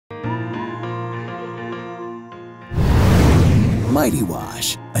Mighty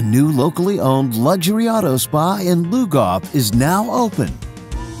Wash, a new locally owned luxury auto spa in Lugoff, is now open.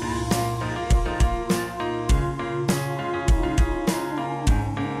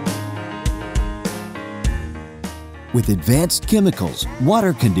 With advanced chemicals,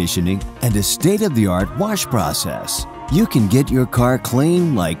 water conditioning, and a state-of-the-art wash process, you can get your car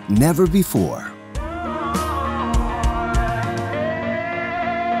clean like never before.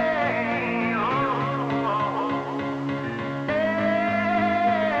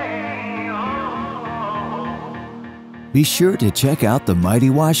 Be sure to check out the Mighty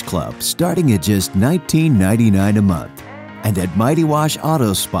Wash Club starting at just $19.99 a month. And at Mighty Wash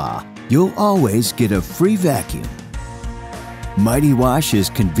Auto Spa, you'll always get a free vacuum. Mighty Wash is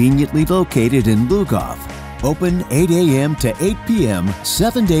conveniently located in Lugoff, open 8 a.m. to 8 p.m.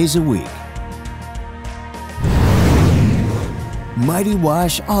 7 days a week. Mighty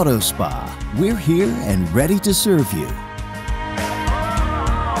Wash Auto Spa, we're here and ready to serve you.